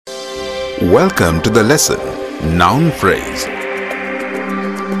Welcome to the lesson, Noun Phrase.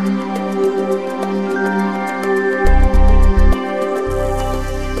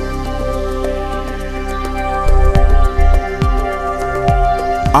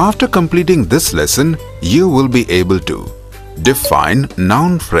 After completing this lesson, you will be able to define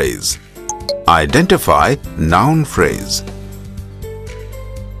noun phrase, identify noun phrase,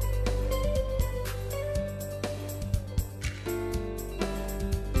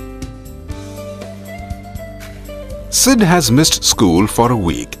 Sid has missed school for a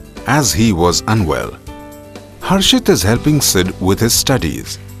week as he was unwell. Harshit is helping Sid with his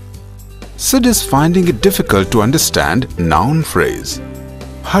studies. Sid is finding it difficult to understand noun phrase.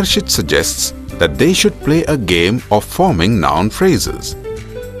 Harshit suggests that they should play a game of forming noun phrases.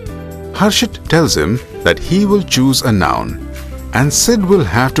 Harshit tells him that he will choose a noun and Sid will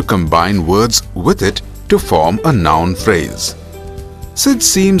have to combine words with it to form a noun phrase. Sid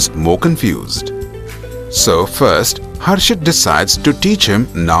seems more confused. So first, Harshit decides to teach him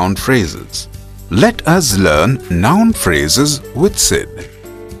noun phrases. Let us learn noun phrases with Sid.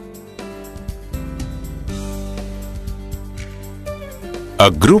 A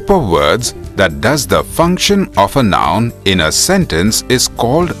group of words that does the function of a noun in a sentence is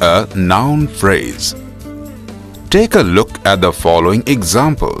called a noun phrase. Take a look at the following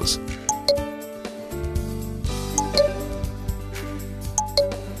examples.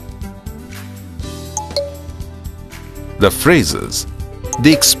 The phrases,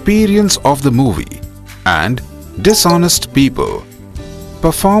 the experience of the movie and dishonest people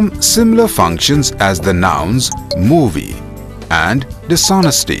perform similar functions as the nouns movie and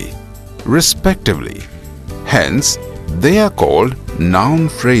dishonesty, respectively. Hence, they are called noun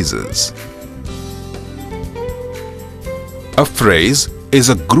phrases. A phrase is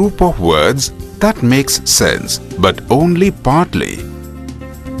a group of words that makes sense but only partly.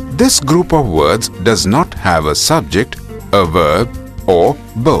 This group of words does not have a subject, a verb, or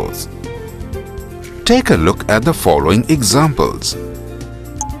both. Take a look at the following examples.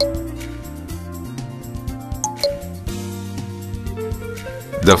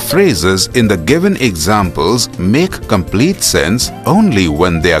 The phrases in the given examples make complete sense only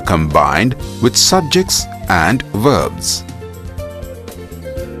when they are combined with subjects and verbs.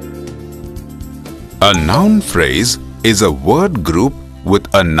 A noun phrase is a word group with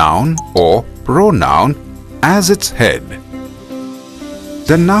a noun or pronoun as its head.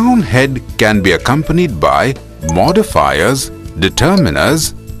 The noun head can be accompanied by modifiers,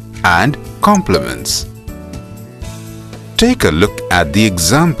 determiners, and complements. Take a look at the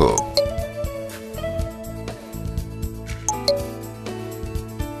example.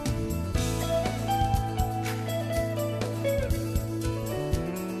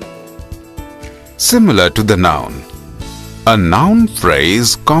 Similar to the noun, a noun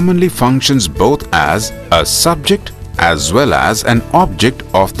phrase commonly functions both as a subject as well as an object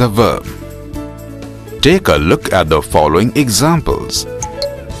of the verb. Take a look at the following examples.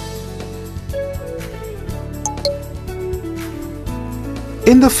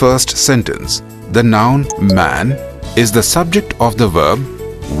 In the first sentence, the noun man is the subject of the verb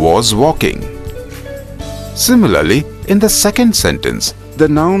was walking. Similarly, in the second sentence, the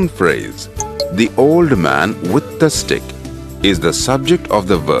noun phrase the old man with the stick is the subject of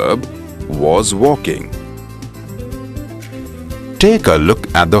the verb was walking. Take a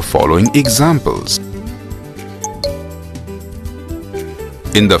look at the following examples.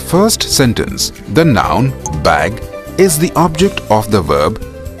 In the first sentence, the noun bag is the object of the verb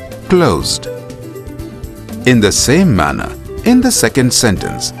closed. In the same manner, in the second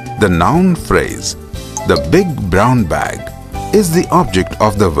sentence, the noun phrase the big brown bag is the object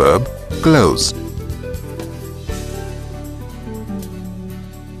of the verb closed.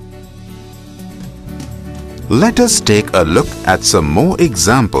 Let us take a look at some more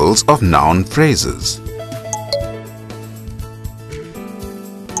examples of noun phrases.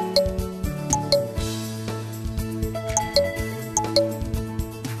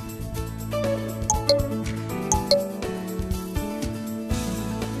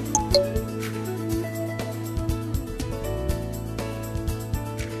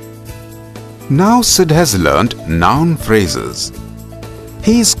 Now Sid has learnt noun phrases.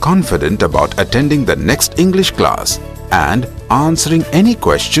 He is confident about attending the next English class and answering any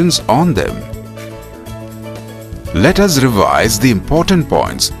questions on them. Let us revise the important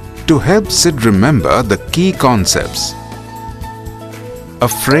points to help Sid remember the key concepts. A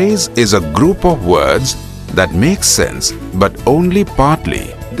phrase is a group of words that make sense but only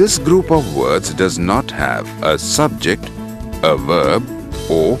partly. This group of words does not have a subject, a verb,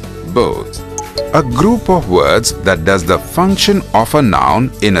 or both. A group of words that does the function of a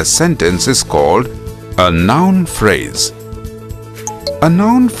noun in a sentence is called a noun phrase. A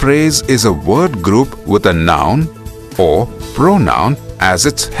noun phrase is a word group with a noun or pronoun as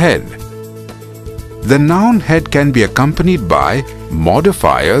its head. The noun head can be accompanied by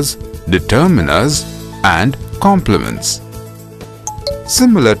modifiers, determiners, and complements.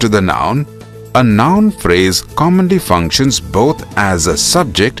 Similar to the noun, a noun phrase commonly functions both as a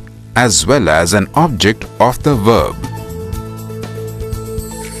subject as well as an object of the verb.